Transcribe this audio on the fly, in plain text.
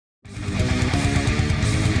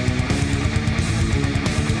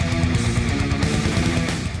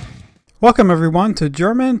Welcome everyone to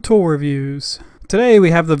German Tool Reviews. Today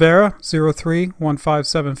we have the Wera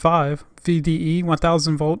 031575 VDE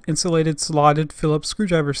 1000V Insulated Slotted Phillips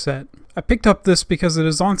Screwdriver Set. I picked up this because it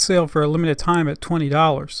is on sale for a limited time at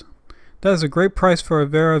 $20. That is a great price for a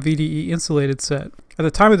Wera VDE insulated set. At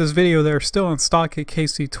the time of this video they are still in stock at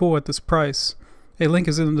KC Tool at this price. A link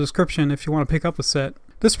is in the description if you want to pick up a set.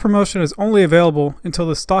 This promotion is only available until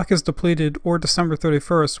the stock is depleted or December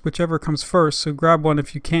 31st, whichever comes first, so grab one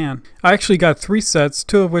if you can. I actually got 3 sets,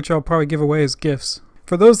 2 of which I'll probably give away as gifts.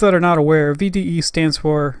 For those that are not aware, VDE stands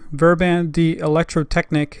for Verband die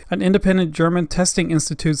Elektrotechnik, an independent German testing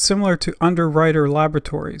institute similar to Underwriter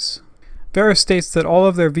Laboratories. Wera states that all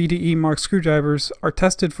of their VDE marked screwdrivers are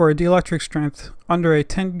tested for a dielectric strength under a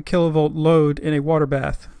 10 kV load in a water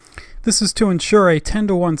bath. This is to ensure a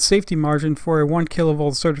 10-to-1 safety margin for a 1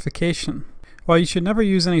 kV certification. While you should never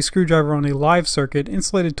use any screwdriver on a live circuit,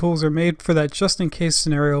 insulated tools are made for that just-in-case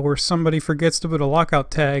scenario where somebody forgets to put a lockout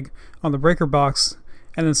tag on the breaker box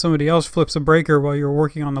and then somebody else flips a breaker while you're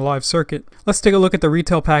working on the live circuit. Let's take a look at the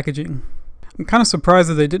retail packaging. I'm kind of surprised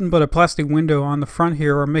that they didn't put a plastic window on the front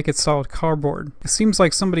here or make it solid cardboard. It seems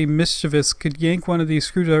like somebody mischievous could yank one of these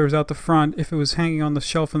screwdrivers out the front if it was hanging on the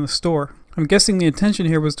shelf in the store. I'm guessing the intention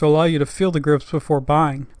here was to allow you to feel the grips before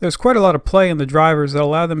buying. There's quite a lot of play in the drivers that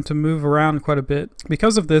allow them to move around quite a bit.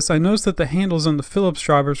 Because of this, I noticed that the handles on the Phillips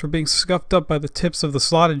drivers were being scuffed up by the tips of the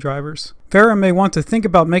slotted drivers. Wera may want to think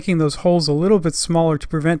about making those holes a little bit smaller to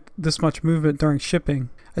prevent this much movement during shipping.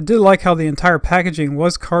 I did like how the entire packaging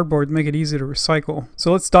was cardboard to make it easy to recycle.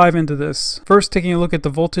 So let's dive into this. First, taking a look at the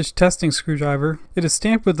voltage testing screwdriver. It is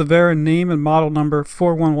stamped with the Wera name and model number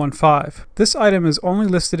 4115. This item is only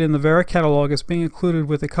listed in the Wera catalog as being included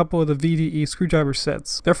with a couple of the VDE screwdriver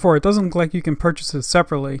sets. Therefore, it doesn't look like you can purchase it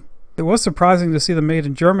separately. It was surprising to see the Made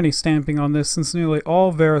in Germany stamping on this since nearly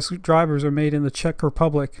all Wera drivers are made in the Czech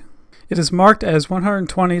Republic. It is marked as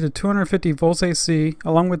 120 to 250 volts AC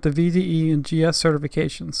along with the VDE and GS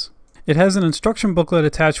certifications. It has an instruction booklet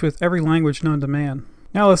attached with every language known to man.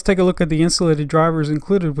 Now let's take a look at the insulated drivers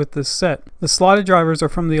included with this set. The slotted drivers are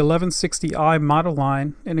from the 1160i model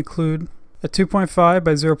line and include a 2.5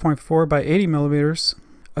 by 0.4 by 80 mm,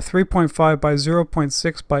 a 3.5 by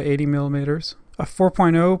 0.6 by 80 mm, a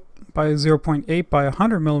 4.0 by 0.8 by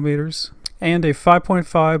 100 mm, and a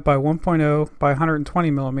 5.5 by 1.0 by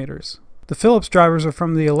 120 mm. The Phillips drivers are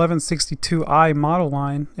from the 1162i model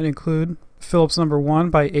line and include Phillips number 1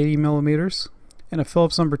 by 80 mm and a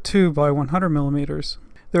Phillips number 2 by 100 mm.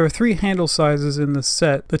 There are 3 handle sizes in this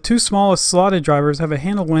set. The 2 smallest slotted drivers have a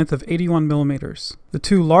handle length of 81 mm. The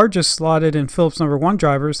 2 largest slotted and Phillips number 1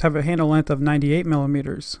 drivers have a handle length of 98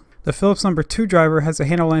 mm. The Phillips number 2 driver has a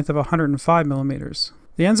handle length of 105 mm.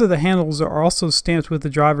 The ends of the handles are also stamped with the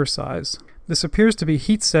driver size. This appears to be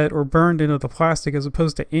heat set or burned into the plastic as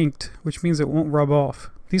opposed to inked, which means it won't rub off.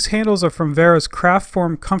 These handles are from Wera's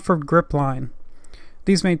Craftform Comfort Grip line.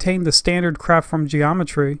 These maintain the standard Craftform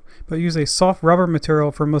geometry, but use a soft rubber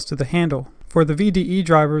material for most of the handle. For the VDE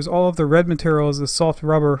drivers, all of the red material is a soft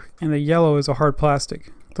rubber and the yellow is a hard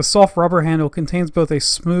plastic. The soft rubber handle contains both a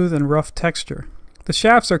smooth and rough texture. The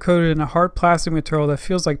shafts are coated in a hard plastic material that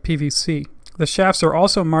feels like PVC. The shafts are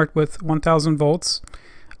also marked with 1000 volts,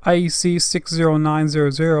 IEC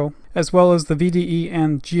 60900, as well as the VDE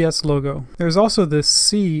and GS logo. There's also this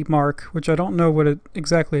C mark, which I don't know what it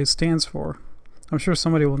exactly stands for. I'm sure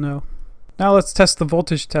somebody will know. Now let's test the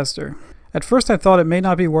voltage tester. At first I thought it may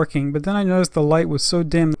not be working, but then I noticed the light was so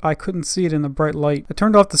dim I couldn't see it in the bright light. I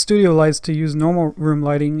turned off the studio lights to use normal room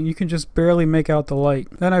lighting and you can just barely make out the light.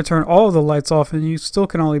 Then I turned all of the lights off and you still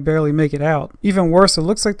can only barely make it out. Even worse, it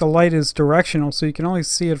looks like the light is directional so you can only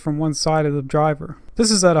see it from one side of the driver. This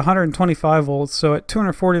is at 125 volts, so at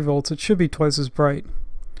 240 volts it should be twice as bright.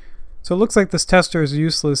 So it looks like this tester is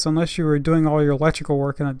useless unless you are doing all your electrical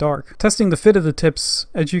work in the dark. Testing the fit of the tips,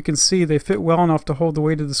 as you can see they fit well enough to hold the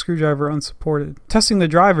weight of the screwdriver unsupported. Testing the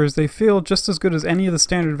drivers, they feel just as good as any of the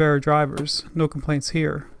standard Wera drivers. No complaints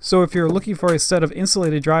here. So if you're looking for a set of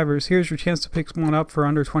insulated drivers, here's your chance to pick one up for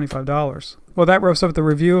under $25. Well, that wraps up the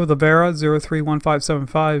review of the Wera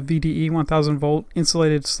 031575 VDE 1000V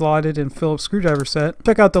Insulated Slotted and Phillips Screwdriver Set.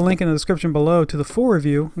 Check out the link in the description below to the full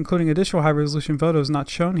review, including additional high-resolution photos not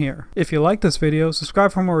shown here. If you like this video,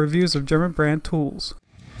 subscribe for more reviews of German brand tools.